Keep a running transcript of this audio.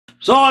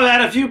So I've had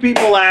a few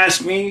people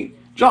ask me,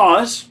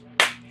 Jaws,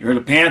 you're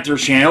the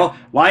Panthers channel,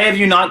 why have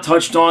you not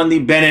touched on the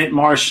Bennett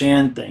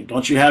Marchand thing?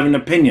 Don't you have an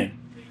opinion?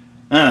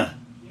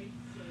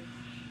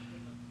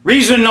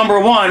 Reason number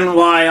one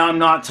why I'm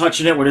not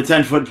touching it with a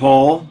 10-foot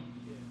pole.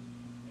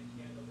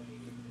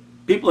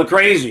 People are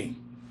crazy.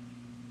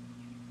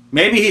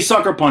 Maybe he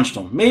sucker punched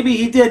him. Maybe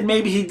he did,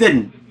 maybe he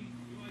didn't.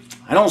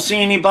 I don't see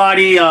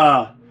anybody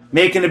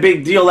making a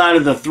big deal out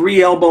of the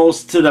 3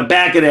 elbows to the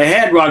back of the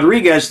head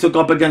Rodriguez took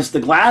up against the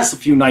glass a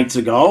few nights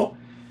ago.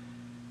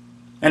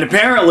 And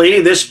apparently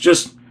this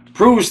just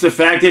proves the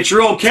fact that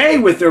you're okay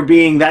with there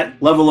being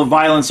that level of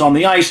violence on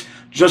the ice,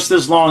 just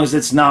as long as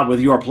it's not with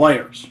your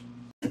players.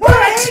 We're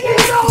hanging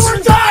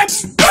overtime!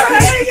 We're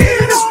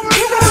hanging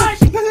overtime!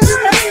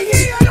 We're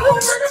hanging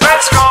overtime!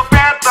 Let's go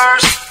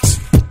Panthers!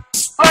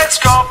 Let's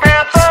go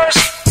Panthers!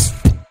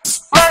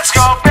 Let's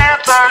go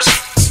Panthers!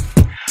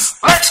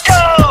 Let's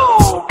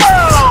go! Go!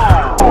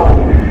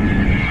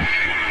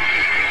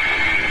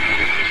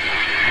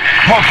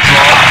 Puck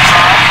drop.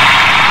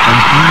 And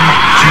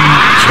 3,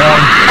 2,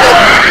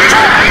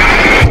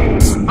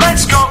 1.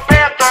 Let's go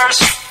Panthers!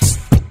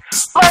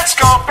 Let's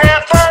go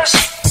Panthers!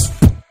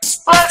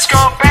 Let's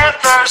go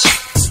Panthers!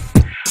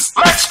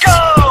 Let's go!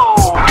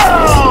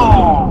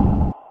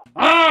 Go!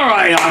 All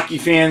right, hockey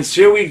fans,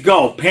 here we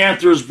go.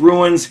 Panthers,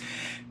 Bruins,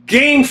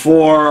 Game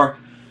 4.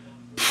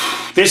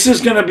 This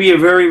is going to be a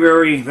very,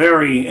 very,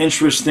 very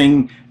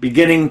interesting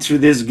beginning to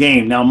this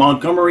game. Now,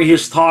 Montgomery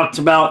has talked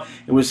about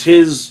it was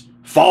his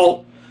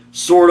fault,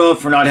 sort of,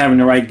 for not having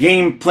the right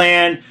game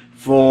plan,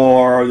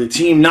 for the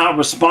team not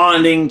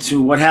responding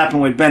to what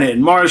happened with Bennett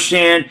and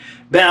Marchand.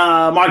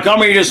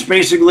 Montgomery just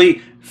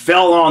basically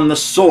fell on the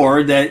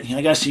sword that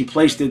I guess he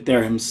placed it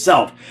there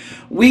himself.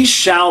 We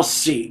shall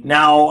see.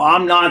 Now,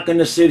 I'm not going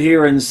to sit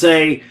here and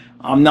say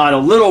I'm not a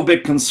little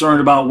bit concerned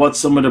about what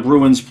some of the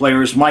Bruins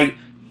players might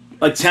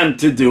attempt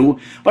to do,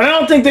 but I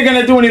don't think they're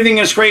going to do anything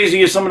as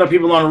crazy as some of the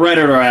people on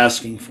Reddit are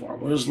asking for.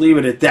 We'll just leave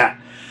it at that.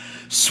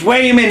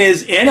 Swayman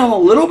is in. I'm a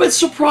little bit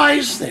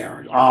surprised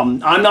there. I'm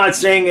not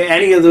saying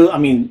any of the, I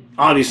mean,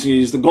 obviously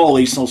he's the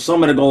goalie, so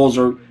some of the goals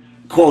are,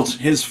 quotes,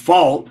 his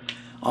fault.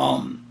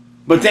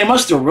 But they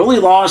must have really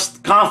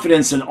lost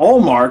confidence in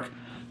Olmark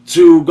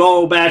to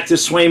go back to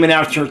Swayman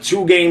after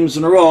 2 games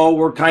in a row.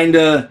 We're kind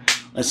of,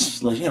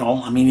 you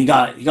know, I mean, he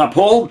got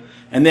pulled,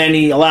 and then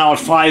he allowed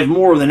 5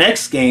 more the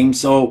next game.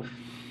 So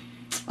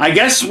I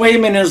guess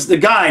Swayman is the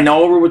guy.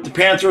 Now over with the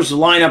Panthers, the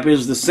lineup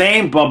is the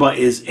same. Bubba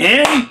is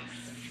in.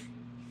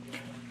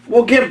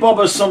 We'll give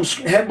Bubba some...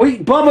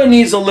 Bubba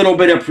needs a little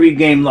bit of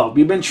pregame love.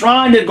 We've been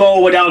trying to go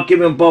without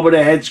giving Bubba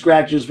the head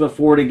scratches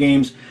before the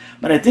games,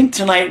 but I think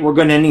tonight we're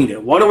going to need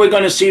it. What are we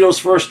going to see those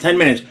first 10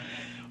 minutes?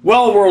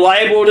 Well, we're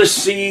liable to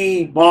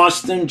see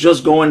Boston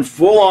just going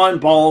full-on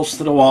balls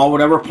to the wall.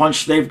 Whatever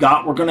punch they've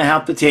got, we're going to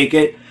have to take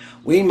it.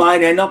 We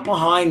might end up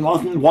behind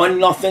 1-0,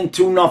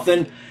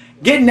 2-0.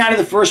 Getting out of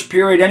the first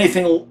period,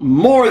 anything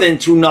more than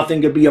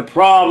 2-0 could be a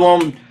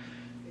problem.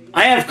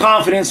 I have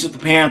confidence with the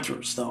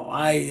Panthers,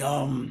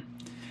 though.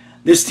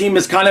 This team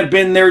has kind of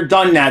been there,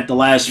 done that the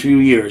last few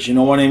years. You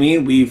know what I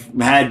mean? We've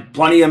had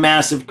plenty of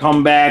massive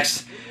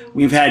comebacks.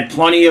 We've had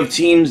plenty of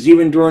teams,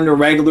 even during the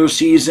regular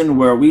season,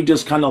 where we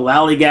just kind of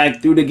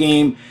lollygagged through the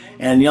game,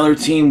 and the other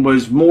team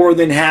was more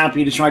than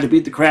happy to try to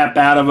beat the crap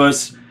out of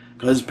us,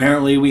 because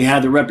apparently we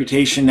had the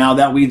reputation now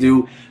that we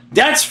do.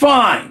 That's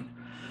fine.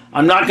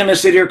 I'm not going to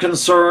sit here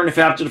concerned if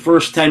after the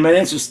first 10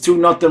 minutes it's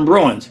 2-0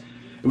 Bruins.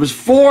 It was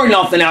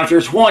 4-0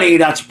 after 20.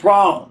 That's a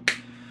problem.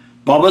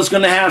 Bubba's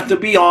going to have to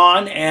be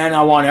on, and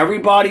I want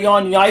everybody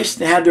on the ice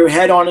to have their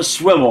head on a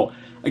swivel.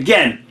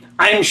 Again,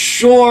 I'm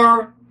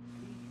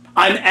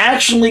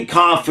actually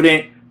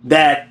confident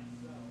that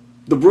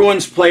the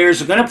Bruins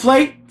players are going to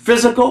play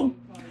physical.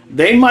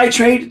 They might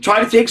try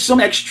to take some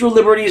extra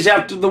liberties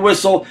after the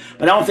whistle,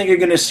 but I don't think you're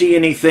going to see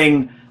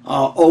anything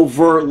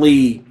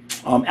overtly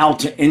out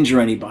to injure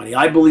anybody.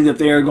 I believe that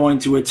they are going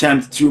to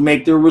attempt to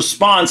make their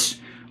response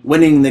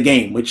winning the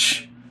game,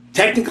 which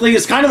technically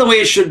is kind of the way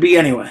it should be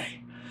anyway.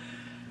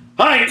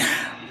 All right,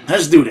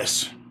 let's do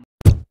this.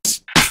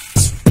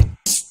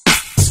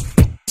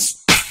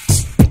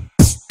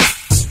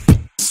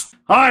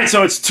 All right,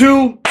 so it's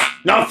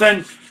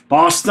 2-0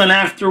 Boston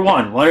after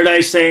 1. What did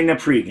I say in the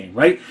pregame,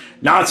 right?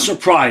 Not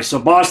surprised. So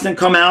Boston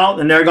come out,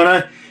 and they're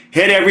going to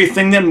hit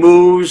everything that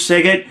moves.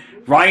 They get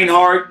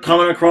Reinhart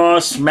coming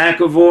across,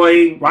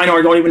 McAvoy.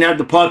 Reinhart don't even have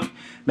the puck.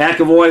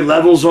 McAvoy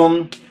levels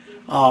them.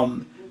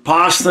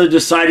 Pasta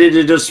decided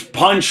to just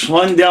punch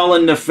Lundell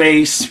in the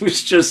face,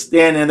 who's just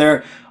standing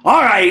there.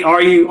 All right,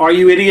 are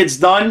you idiots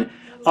done?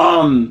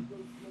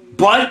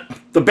 But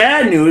the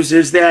bad news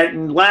is that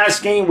in the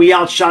last game, we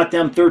outshot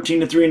them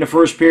 13-3 in the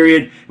first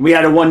period, and we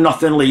had a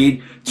 1-0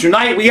 lead.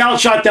 Tonight, we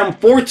outshot them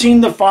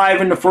 14-5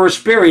 in the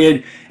first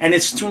period, and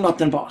it's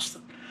 2-0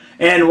 Boston.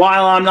 And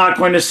while I'm not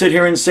going to sit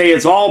here and say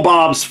it's all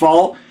Bob's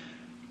fault,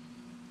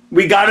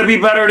 we got to be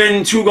better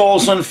than 2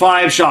 goals on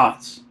 5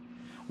 shots.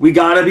 We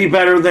got to be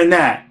better than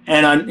that.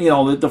 And, you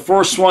know, the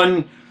first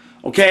one,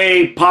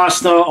 okay,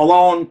 Pasta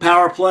alone,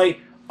 power play.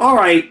 All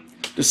right.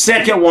 The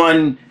second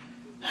one,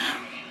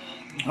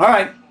 All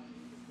right.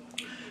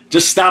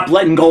 Just stop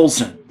letting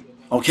goals in.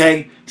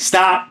 Okay?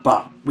 Stop,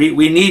 Bob.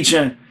 We need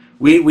you.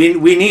 We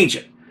need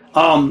you.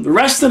 The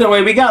rest of the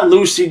way, we got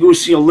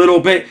loosey-goosey a little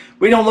bit.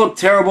 We don't look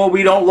terrible.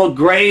 We don't look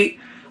great.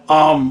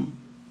 At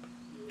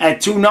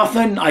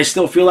 2-0, I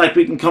still feel like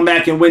we can come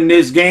back and win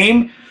this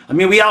game. I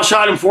mean, we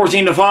outshot them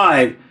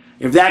 14-5.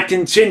 If that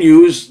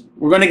continues,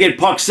 we're going to get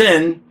pucks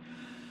in.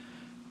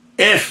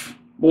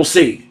 We'll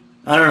see.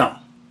 I don't know.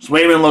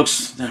 Swayman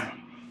looks...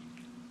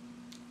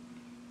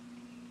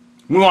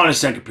 Move on to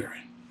second period.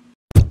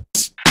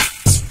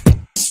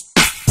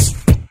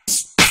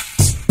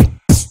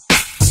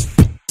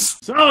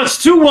 So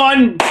it's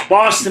 2-1,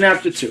 Boston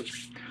after 2.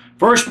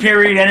 First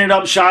period ended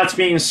up shots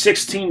being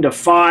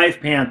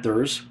 16-5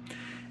 Panthers.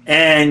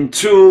 And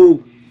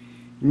 2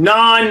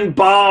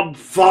 non-Bob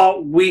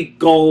fault weak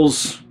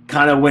goals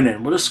kind of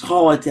winning. We'll just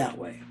call it that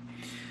way.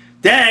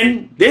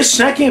 Then, this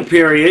second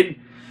period,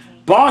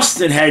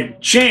 Boston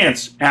had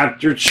chance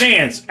after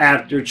chance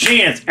after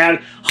chance,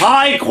 at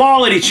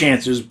high-quality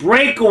chances,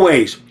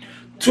 breakaways,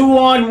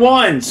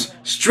 2-on-1s,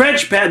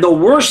 stretch pad, the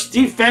worst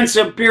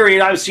defensive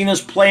period I've seen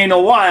us play in a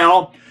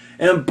while.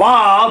 And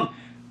Bob,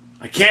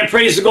 I can't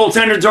praise the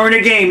goaltender during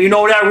the game. You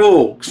know that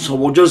rule. So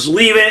we'll just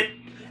leave it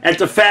at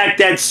the fact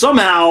that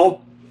somehow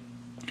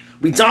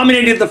we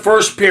dominated the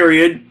first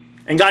period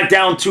and got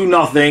down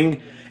 2-0.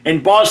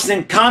 And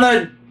Boston kind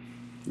of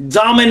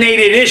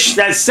dominated-ish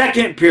that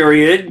second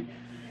period,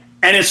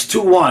 and it's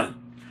 2-1.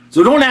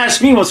 So don't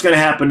ask me what's going to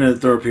happen in the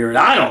third period.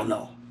 I don't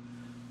know.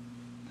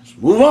 Let's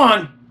move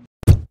on.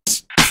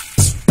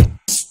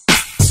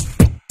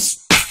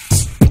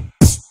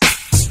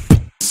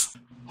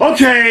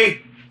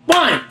 Okay,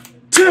 1,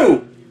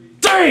 2,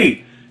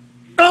 3.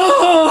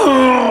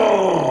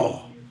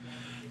 Oh!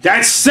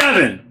 That's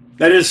 7.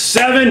 That is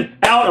 7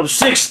 out of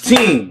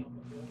 16.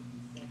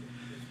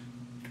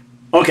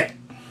 Okay,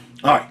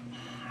 all right.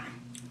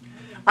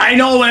 I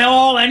know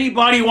all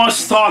anybody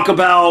wants to talk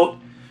about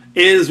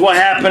is what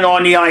happened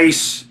on the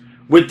ice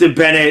with the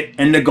Bennett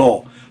and the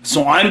goal.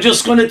 So I'm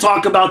just going to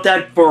talk about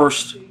that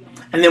first,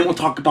 and then we'll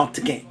talk about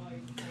the game.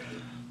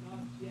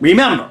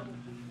 Remember,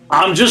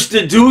 I'm just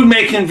a dude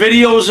making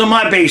videos in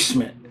my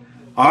basement.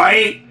 All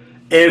right?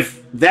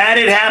 If that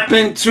had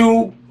happened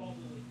to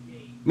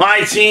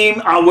my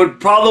team, I would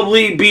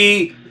probably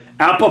be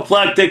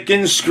apoplectic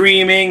and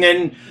screaming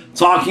and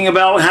talking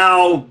about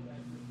how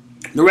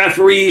the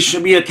referees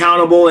should be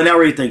accountable and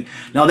everything.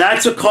 Now,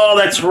 that's a call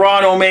that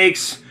Toronto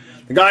makes.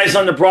 The guys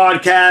on the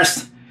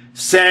broadcast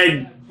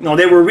said, you know,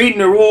 they were reading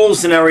the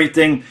rules and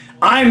everything.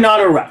 I'm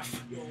not a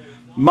ref.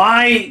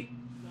 My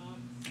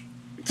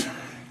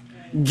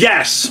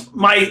guess,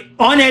 my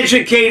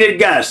uneducated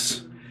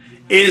guess,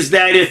 is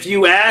that if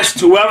you asked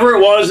whoever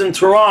it was in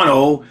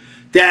Toronto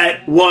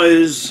that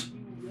was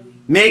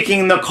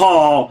making the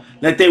call,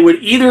 that they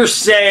would either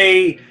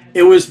say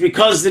it was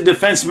because the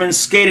defenseman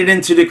skated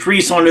into the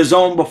crease on his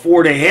own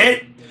before the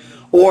hit,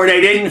 or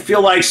they didn't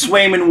feel like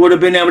Swayman would have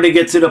been able to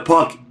get to the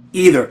puck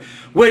either.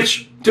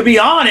 Which, to be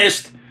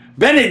honest,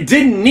 Bennett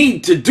didn't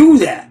need to do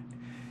that.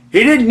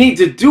 He didn't need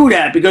to do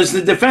that because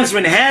the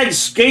defenseman had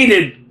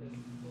skated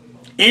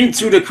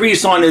into the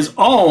crease on his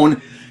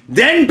own.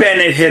 Then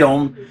hit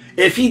him.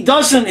 If he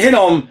doesn't hit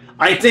him,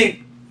 I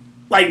think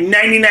like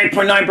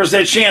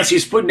 99.9% chance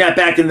he's putting that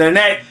back in the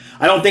net.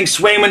 I don't think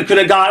Swayman could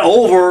have got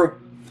over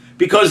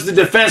because the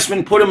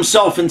defenseman put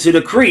himself into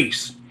the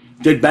crease.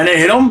 Did Bennett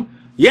hit him?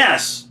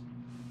 Yes.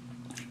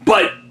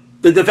 But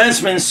the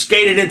defenseman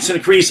skated into the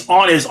crease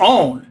on his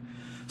own.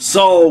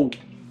 So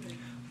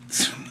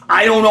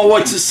I don't know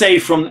what to say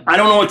from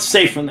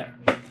there.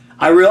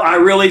 I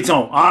really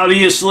don't.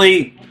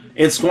 Obviously,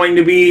 it's going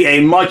to be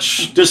a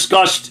much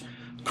discussed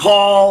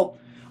call.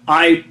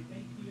 I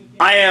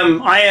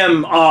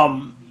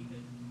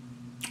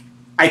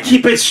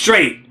keep it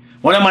straight.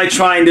 What am I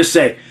trying to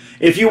say?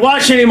 If you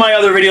watch any of my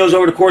other videos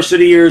over the course of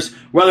the years,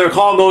 whether a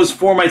call goes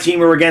for my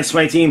team or against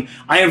my team,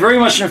 I am very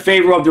much in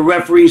favor of the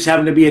referees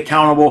having to be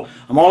accountable.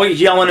 I'm always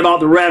yelling about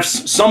the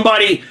refs.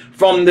 Somebody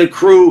from the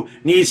crew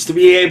needs to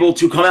be able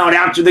to come out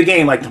after the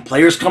game, like the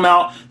players come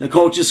out, the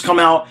coaches come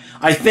out.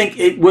 I think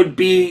it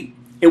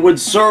would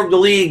serve the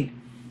league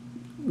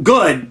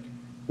good.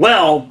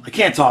 Well, I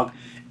can't talk.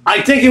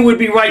 I think it would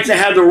be right to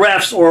have the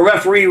refs or a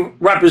referee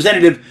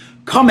representative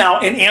come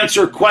out and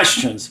answer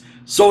questions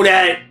so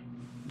that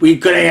we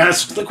could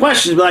ask the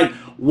questions like,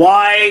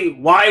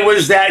 why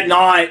was that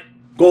not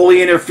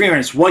goalie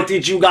interference? What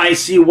did you guys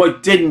see?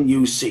 What didn't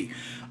you see?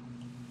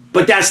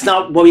 But that's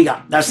not what we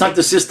got. That's not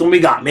the system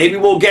we got. Maybe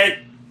we'll get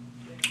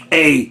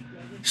a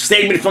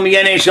statement from the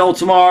NHL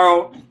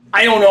tomorrow.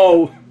 I don't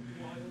know.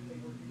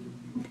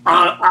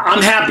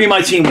 I'm happy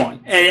my team won,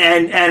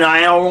 and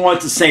I don't know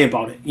what to say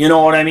about it. You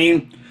know what I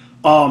mean?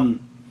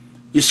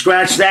 You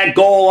scratch that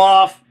goal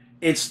off,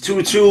 it's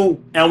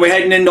 2-2, and we're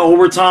heading into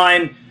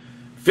overtime.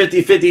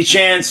 50-50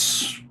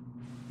 chance,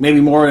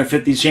 maybe more than a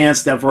 50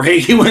 chance that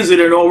Verhage wins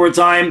it in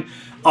overtime.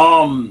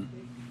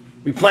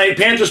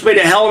 Panthers played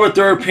a hell of a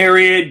third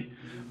period.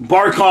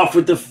 Barkov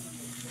with the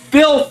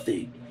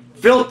filthy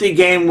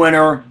game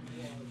winner.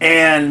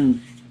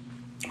 And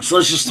so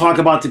let's just talk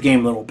about the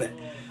game a little bit.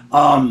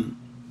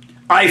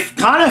 I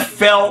kind of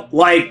felt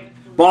like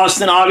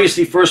Boston,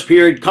 obviously, first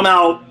period, come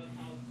out.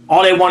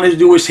 All they wanted to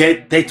do was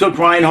hit. They took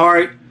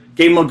Reinhardt,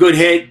 gave him a good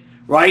hit,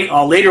 right?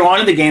 Later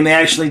on in the game, they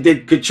actually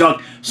did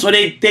Kachuk. So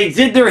they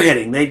did their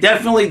hitting. They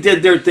definitely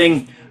did their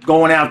thing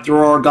going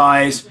after our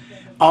guys.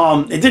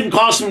 It didn't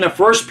cost them the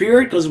first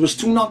period because it was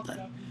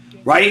 2-0,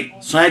 right?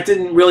 So that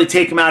didn't really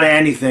take them out of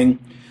anything.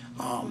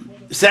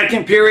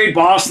 Second period,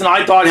 Boston,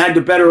 I thought, had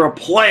the better of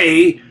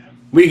play.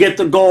 We get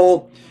the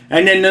goal.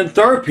 And then in the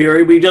third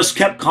period, we just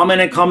kept coming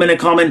and coming and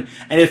coming.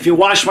 And if you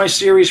watch my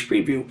series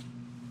preview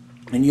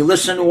and you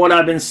listen to what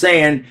I've been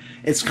saying,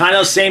 it's kind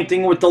of the same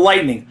thing with the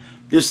Lightning.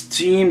 This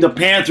team, the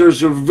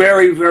Panthers, are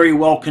very, very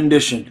well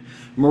conditioned.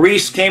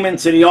 Maurice came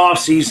into the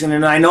offseason,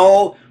 and I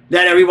know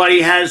that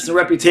everybody has the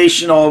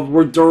reputation of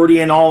we're dirty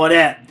and all of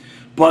that.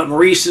 But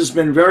Maurice has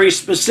been very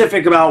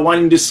specific about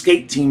wanting to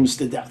skate teams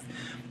to death.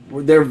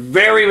 They're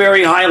very,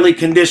 very highly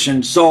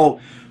conditioned. So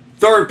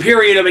third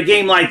period of a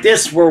game like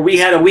this where we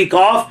had a week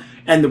off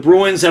and the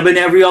Bruins have been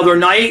every other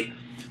night,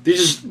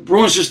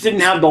 Bruins just didn't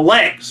have the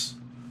legs.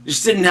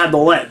 Just didn't have the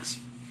legs.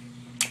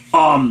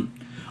 I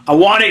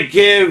want to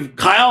give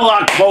Kyle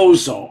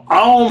Okposo.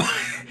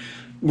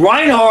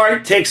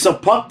 Reinhardt takes a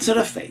puck to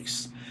the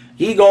face.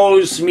 He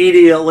goes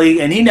immediately,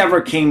 and he never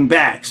came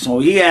back. So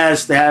he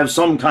has to have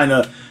some kind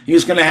of,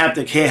 he's going to have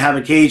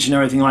a cage and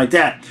everything like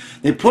that.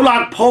 They put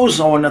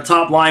Okposo in the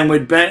top line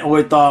with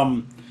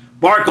Barkov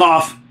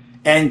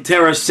and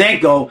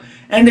Tarasenko,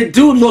 and the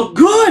dude looked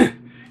good.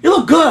 He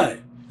looked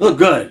good. He looked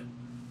good.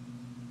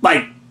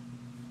 Like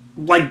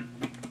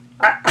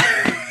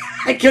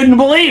I couldn't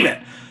believe it,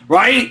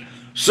 right?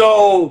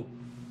 So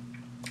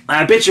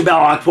I bitch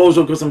about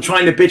Okposo because I'm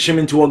trying to bitch him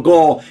into a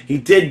goal. He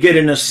did get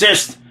an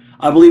assist,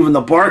 I believe, in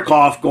the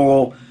Barkov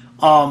goal.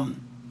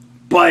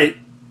 But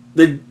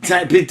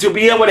to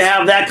be able to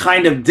have that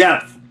kind of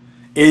depth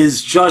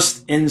is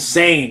just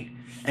insane.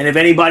 And if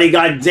anybody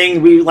got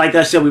dinged, like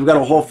I said, we've got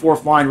a whole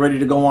fourth line ready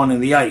to go on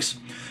in the ice.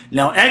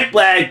 Now,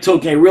 Ekblad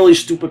took a really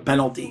stupid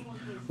penalty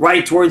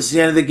right towards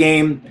the end of the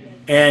game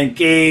and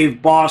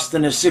gave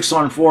Boston a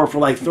 6-on-4 for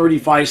like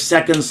 35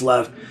 seconds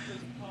left.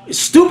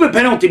 Stupid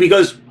penalty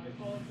because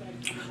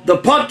the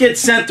puck gets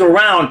sent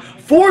around.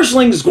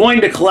 Forsling's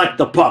going to collect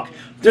the puck.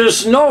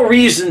 There's no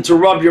reason to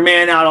rub your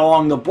man out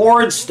along the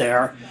boards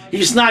there.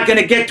 He's not going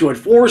to get to it.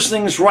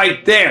 Forsling's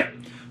right there.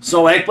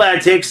 So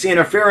Ekblad takes the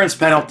interference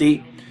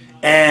penalty,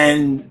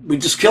 and we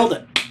just killed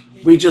it.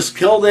 We just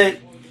killed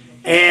it,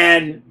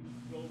 and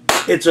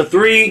it's a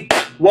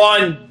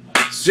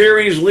 3-1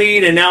 series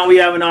lead, and now we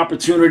have an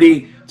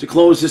opportunity to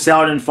close this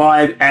out in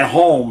 5 at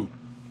home.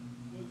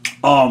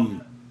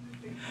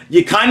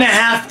 You kind of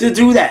have to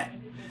do that.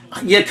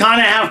 You kind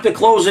of have to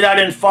close it out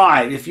in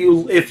 5. If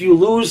you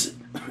lose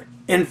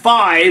in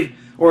 5,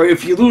 or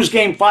if you lose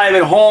game 5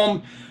 at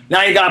home,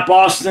 now you got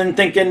Boston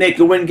thinking they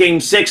could win game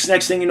 6.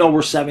 Next thing you know,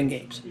 we're 7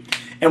 games.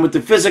 And with the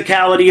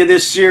physicality of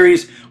this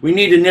series, we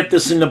need to nip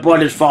this in the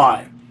bud at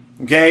 5.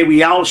 Okay,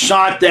 we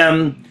outshot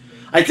them.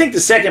 I think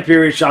the second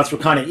period shots were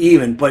kind of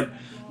even, but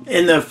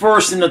in the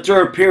first and the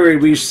third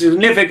period, we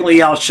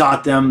significantly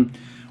outshot them.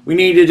 We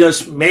need to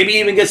just maybe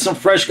even get some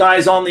fresh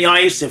guys on the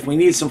ice. If we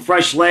need some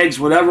fresh legs,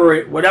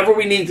 whatever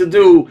we need to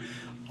do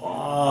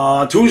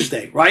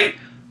Tuesday, right?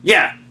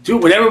 Yeah,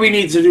 whatever we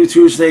need to do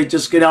Tuesday,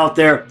 just get out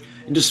there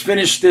and just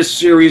finish this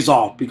series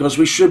off because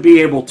we should be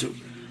able to.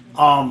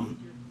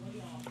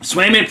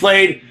 Swayman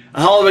played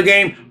a hell of a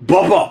game.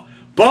 Bubba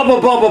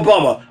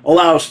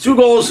allows 2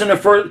 goals in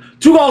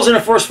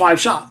the first 5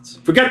 shots.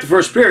 Forget the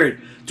first period.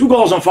 2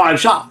 goals on 5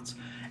 shots,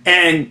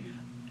 and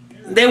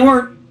they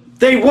weren't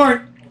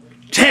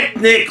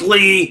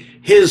technically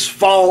his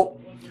fault.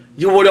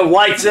 You would have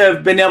liked to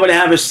have been able to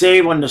have a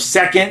save on the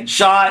second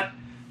shot,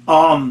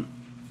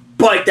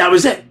 but that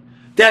was it.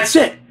 That's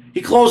it.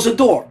 He closed the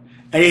door,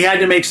 and he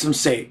had to make some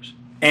saves,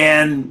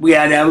 and we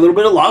had to have a little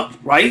bit of luck,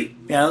 right?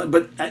 Yeah,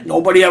 but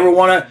nobody ever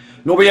won a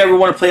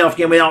playoff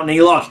game without any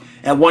luck.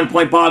 At one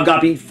point, Bob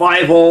got beat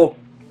 5-0,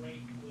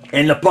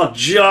 and the puck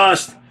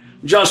just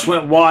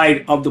went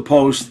wide of the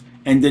post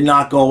and did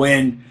not go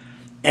in.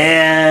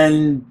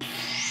 And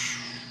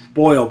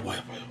boy, oh boy,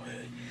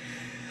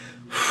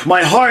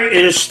 my heart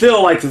is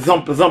still like the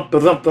thump.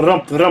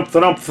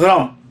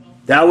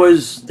 That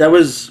was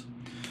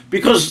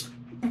because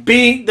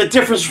the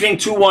difference between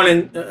 2-1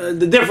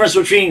 and the difference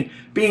between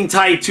being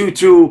tied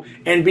 2-2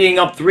 and being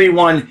up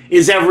 3-1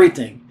 is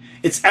everything.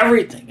 It's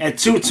everything. At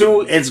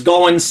 2-2, it's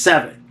going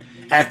 7.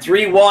 At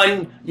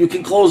 3-1, you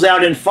can close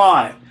out in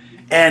 5.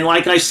 And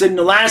like I said in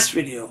the last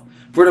video,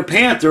 for the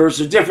Panthers,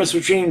 the difference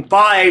between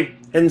 5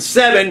 and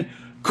 7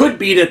 could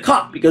be the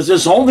cup because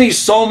there's only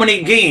so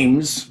many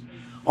games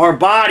our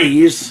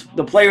bodies,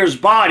 the players'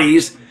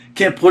 bodies,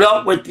 can put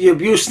up with the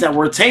abuse that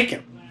we're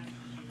taking.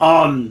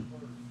 Now,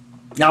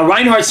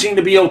 Reinhardt seemed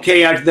to be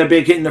okay after that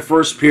big hit in the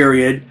first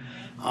period.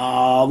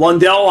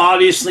 Lundell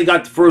obviously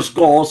got the first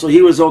goal, so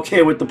he was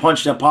okay with the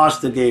punch that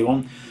Pasta gave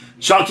him.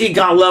 Chucky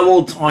got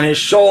leveled on his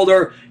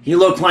shoulder. He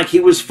looked like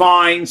he was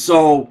fine,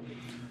 so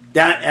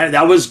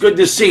that was good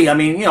to see. I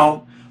mean, you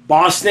know,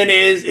 Boston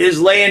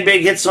is laying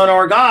big hits on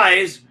our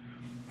guys,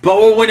 but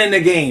we're winning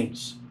the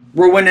games.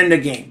 We're winning the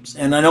games.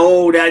 And I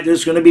know that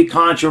there's going to be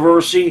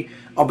controversy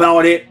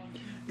about it.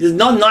 There's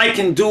nothing I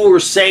can do or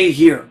say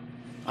here.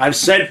 I've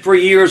said for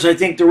years I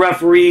think the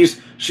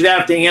referees should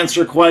have to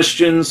answer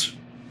questions.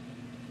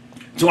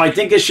 Do I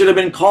think it should have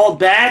been called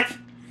back?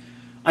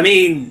 I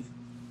mean,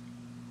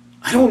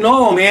 I don't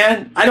know,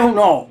 man. I don't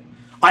know.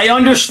 I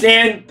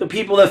understand the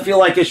people that feel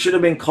like it should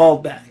have been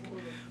called back.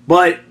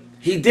 But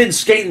he did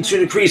skate into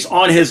the crease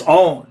on his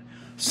own.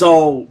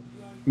 So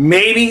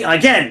maybe,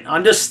 again,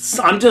 I'm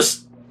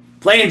just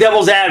playing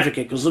devil's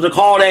advocate because of the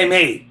call they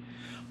made.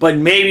 But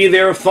maybe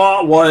their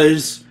thought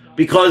was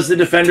because the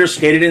defender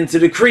skated into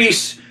the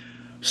crease,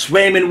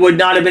 Swayman would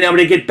not have been able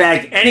to get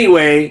back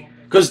anyway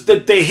because the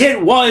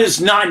hit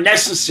was not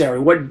necessary.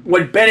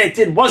 What Bennett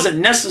did wasn't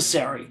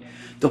necessary.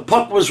 The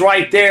puck was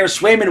right there.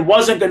 Swayman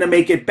wasn't going to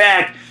make it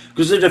back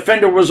because the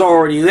defender was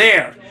already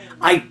there.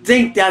 I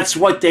think that's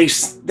what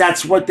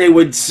they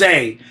would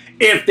say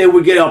if they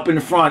would get up in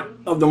front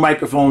of the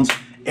microphones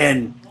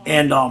and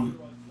you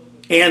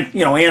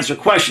know, answer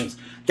questions.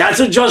 That's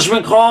a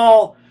judgment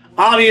call.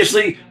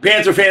 Obviously,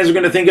 Panther fans are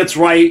going to think it's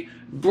right.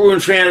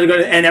 Bruins fans are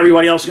going to, and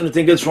everybody else is going to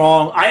think it's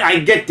wrong. I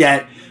get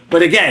that,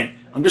 but again,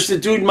 I'm just a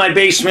dude in my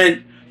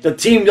basement. The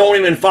team don't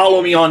even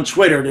follow me on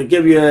Twitter to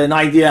give you an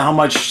idea how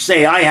much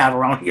say I have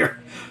around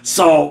here.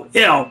 So,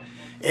 you know,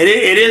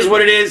 it is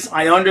what it is.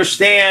 I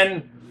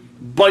understand.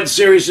 Bud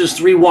series is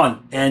 3-1,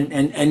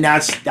 and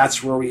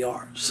that's where we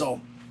are.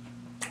 So,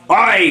 all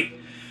right.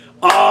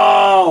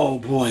 Oh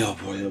boy, oh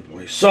boy, oh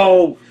boy.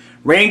 So,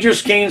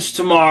 Rangers Canes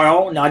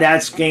tomorrow. Now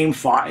that's game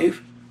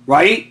 5,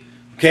 right?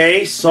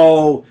 Okay,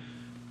 so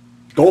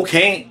go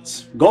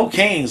Canes. Go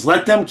Canes.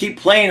 Let them keep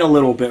playing a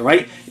little bit,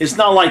 right? It's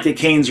not like the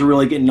Canes are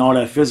really getting all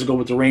that physical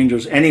with the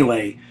Rangers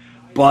anyway.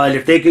 But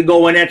if they could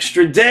go an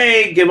extra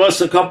day, give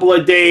us a couple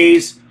of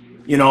days,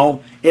 you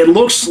know. It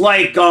looks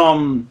like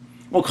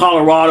well,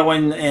 Colorado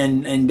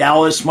and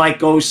Dallas might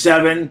go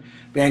 7.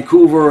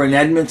 Vancouver and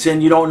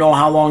Edmonton. You don't know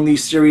how long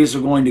these series are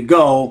going to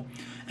go.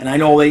 And I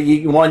know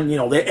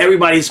that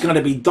everybody's going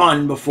to be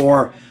done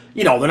before,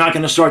 you know, they're not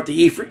going to start the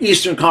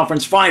Eastern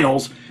Conference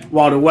Finals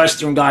while the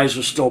Western guys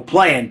are still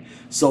playing.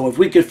 So if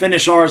we could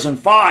finish ours in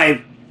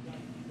 5,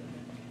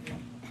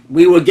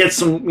 we would get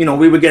some, you know,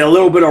 we would get a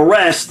little bit of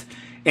rest.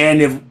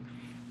 And if,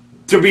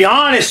 to be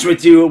honest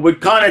with you, it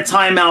would kind of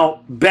time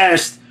out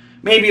best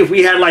maybe if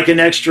we had like an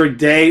extra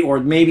day or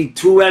maybe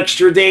 2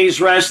 extra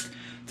days rest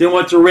than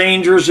what the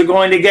Rangers are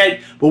going to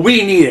get. But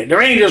we need it. The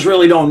Rangers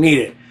really don't need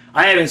it.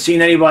 I haven't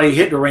seen anybody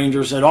hit the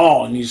Rangers at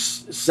all in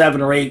these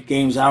 7 or 8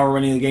 games, however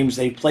many of the games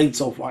they've played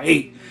so far,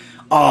 8.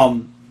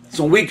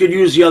 So we could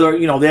use the other,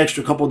 you know, the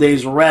extra couple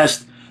days of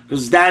rest,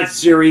 because that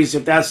series,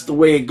 if that's the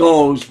way it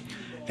goes,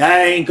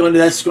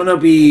 that's gonna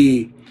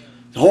be,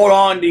 hold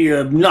on to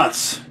your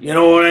nuts. You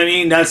know what I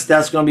mean?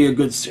 That's gonna be a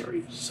good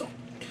series. So,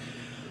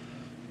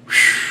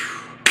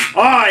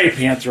 all right,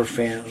 Panther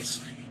fans.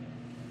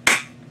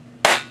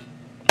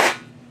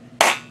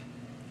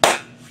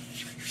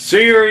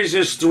 Series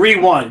is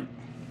 3-1.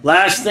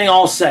 Last thing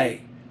I'll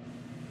say.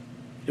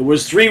 It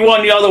was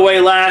 3-1 the other way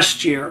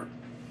last year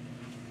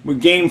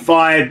with Game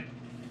 5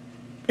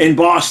 in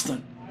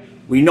Boston.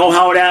 We know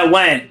how that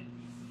went.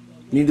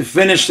 We need to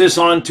finish this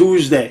on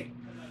Tuesday,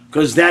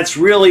 because that's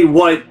really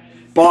what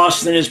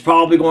Boston is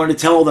probably going to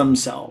tell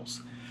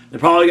themselves. They're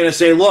probably going to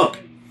say, look,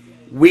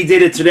 we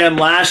did it to them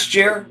last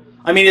year.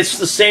 I mean, it's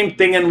the same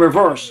thing in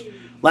reverse.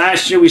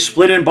 Last year we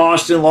split in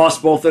Boston,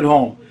 lost both at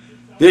home.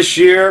 This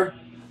year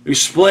we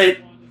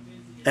split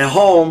at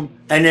home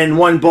and then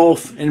won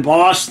both in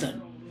Boston.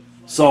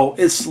 So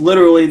it's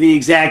literally the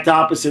exact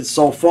opposite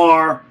so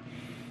far,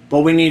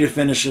 but we need to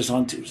finish this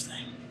on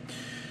Tuesday.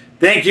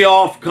 Thank you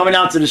all for coming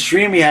out to the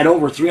stream. We had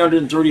over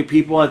 330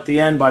 people at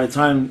the end by the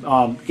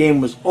time game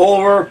was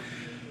over.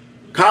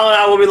 Kyle and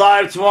I will be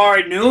live tomorrow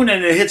at noon,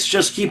 and the hits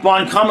just keep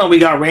on coming. We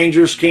got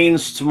Rangers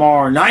Canes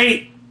tomorrow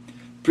night.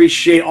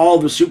 Appreciate all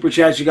the super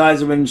chats you guys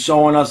have been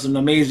showing us, an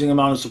amazing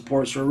amount of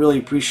support, so I really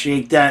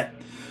appreciate that.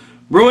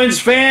 Bruins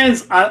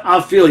fans,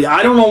 I feel you.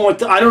 I don't know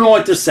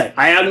what to say.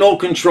 I have no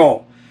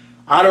control.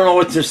 I don't know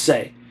what to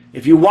say.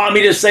 If you want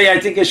me to say I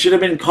think it should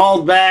have been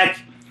called back,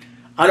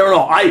 I don't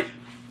know.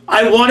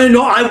 I want to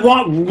know. I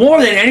want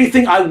more than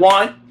anything.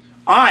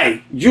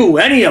 You,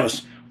 any of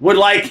us would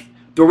like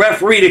the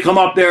referee to come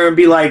up there and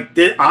be like,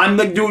 I'm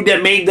the dude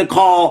that made the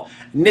call,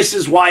 and this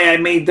is why I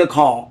made the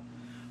call.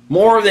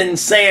 More than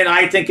saying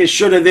I think it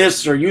should have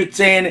this, or you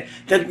saying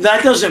that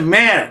doesn't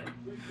matter.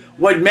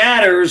 What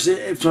matters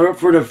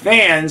for the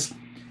fans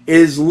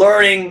is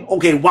learning,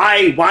 okay,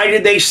 why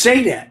did they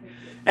say that?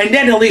 And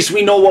then at least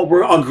we know what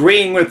we're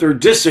agreeing with or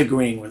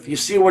disagreeing with. You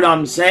see what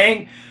I'm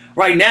saying?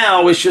 Right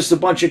now, it's just a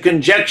bunch of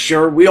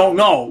conjecture. We don't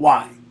know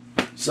why.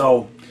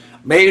 So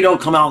maybe they'll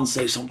come out and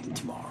say something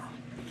tomorrow.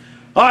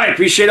 All right,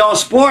 appreciate all the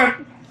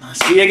support. I'll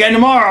see you again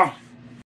tomorrow.